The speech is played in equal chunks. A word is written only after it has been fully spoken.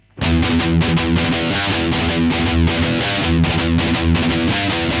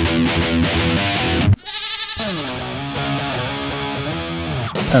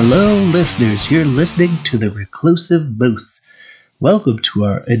Hello, listeners. You're listening to the Reclusive Moose. Welcome to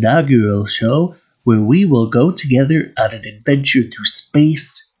our inaugural show where we will go together on an adventure through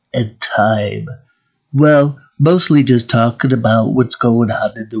space and time. Well, mostly just talking about what's going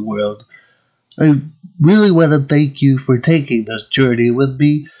on in the world. I really want to thank you for taking this journey with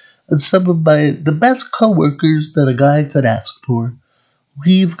me and some of the best coworkers that a guy could ask for.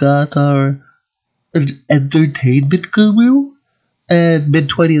 We've got our entertainment guru and mid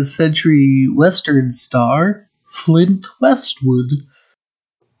 20th century Western star, Flint Westwood.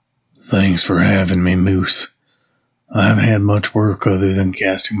 Thanks for having me, Moose. I haven't had much work other than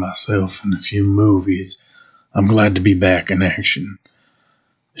casting myself in a few movies. I'm glad to be back in action.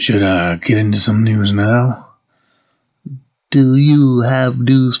 Should I get into some news now? Do you have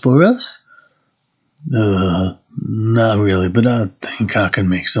news for us? Not really, but I think I can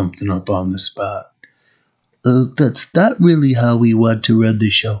make something up on the spot. That's not really how we want to run the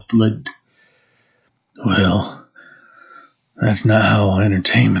show, Flint. Well, that's not how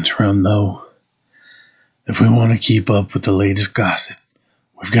entertainment's run, though. If we want to keep up with the latest gossip,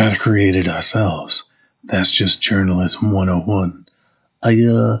 we've got to create it ourselves. That's just journalism 101.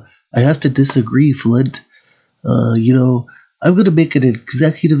 I have to disagree, Flint. I'm going to make an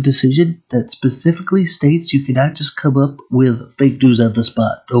executive decision that specifically states you cannot just come up with fake news on the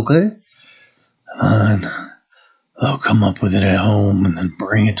spot, okay? Fine. I'll come up with it at home and then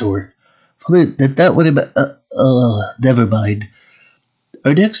bring it to work. Flint, that would have never mind.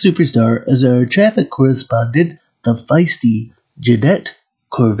 Our next superstar is our traffic correspondent, the feisty Jeanette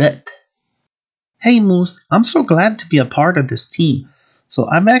Corvette. Hey Moose, I'm so glad to be a part of this team. So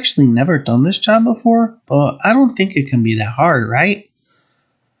I've actually never done this job before, but I don't think it can be that hard, right?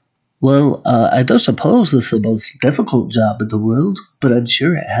 Well, I don't suppose it's the most difficult job in the world, but I'm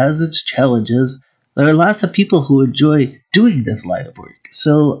sure it has its challenges. There are lots of people who enjoy doing this line of work,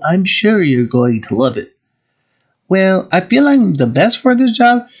 so I'm sure you're going to love it. Well, I feel I'm the best for this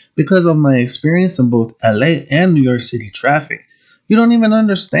job because of my experience in both LA and New York City traffic. You don't even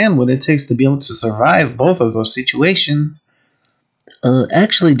understand what it takes to be able to survive both of those situations.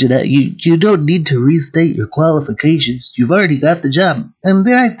 Actually, Jeanette, you don't need to restate your qualifications. You've already got the job. And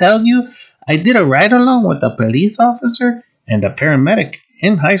did I tell you, I did a ride-along with a police officer and a paramedic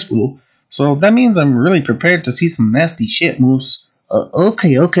in high school. So that means I'm really prepared to see some nasty shit, Moose.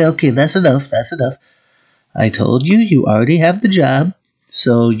 Okay, that's enough. I told you you already have the job,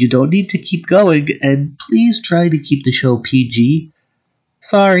 so you don't need to keep going, and please try to keep the show PG.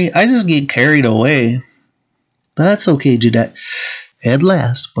 Sorry, I just get carried away. That's okay, Jeanette. And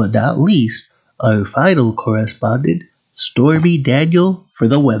last but not least, our final correspondent, Stormy Daniel for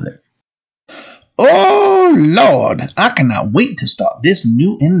the weather. Oh, Lord, I cannot wait to start this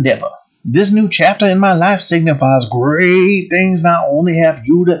new endeavor. This new chapter in my life signifies great things. Not only have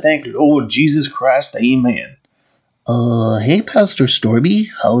you to thank, Lord Jesus Christ, amen. Hey, Pastor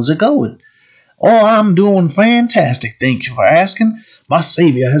Stormy, how's it going? Oh, I'm doing fantastic. Thank you for asking. My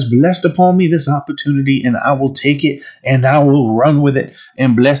Savior has blessed upon me this opportunity, and I will take it, and I will run with it.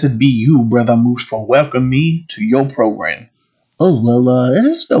 And blessed be you, Brother Moose, for welcoming me to your program. Oh, well,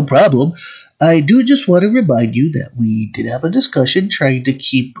 it's no problem. I do just want to remind you that we did have a discussion trying to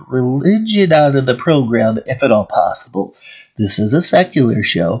keep religion out of the program, if at all possible. This is a secular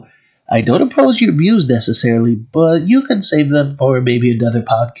show. I don't oppose your views necessarily, but you can save them for maybe another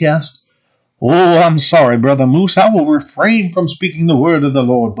podcast. Oh, I'm sorry, Brother Moose. I will refrain from speaking the word of the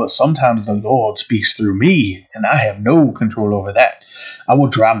Lord, but sometimes the Lord speaks through me, and I have no control over that. I will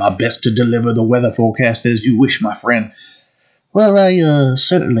try my best to deliver the weather forecast as you wish, my friend. Well, I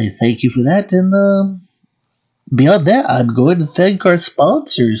certainly thank you for that, and beyond that, I'm going to thank our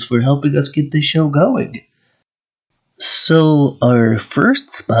sponsors for helping us get this show going. So, our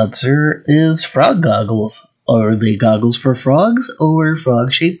first sponsor is Frog Goggles. Are they goggles for frogs or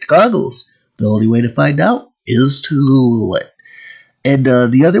frog-shaped goggles? The only way to find out is to Google it. And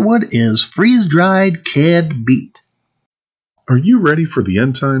the other one is freeze-dried canned meat. Are you ready for the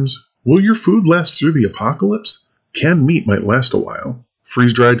end times? Will your food last through the apocalypse? Canned meat might last a while.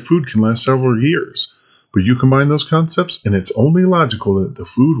 Freeze-dried food can last several years. But you combine those concepts, and it's only logical that the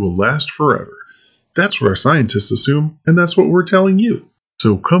food will last forever. That's what our scientists assume, and that's what we're telling you.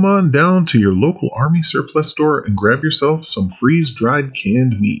 So come on down to your local Army surplus store and grab yourself some freeze-dried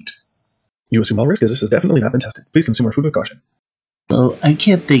canned meat. You assume all risk, as this has definitely not been tested. Please consume our food with caution. Well, I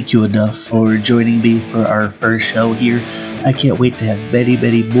can't thank you enough for joining me for our first show here. I can't wait to have many,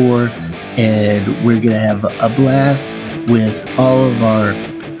 many more, and we're going to have a blast with all of our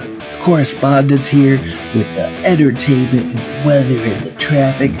correspondents here, with the entertainment and the weather and the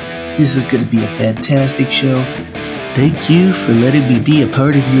traffic. This is going to be a fantastic show. Thank you for letting me be a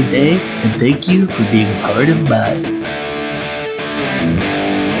part of your day, and thank you for being a part of mine.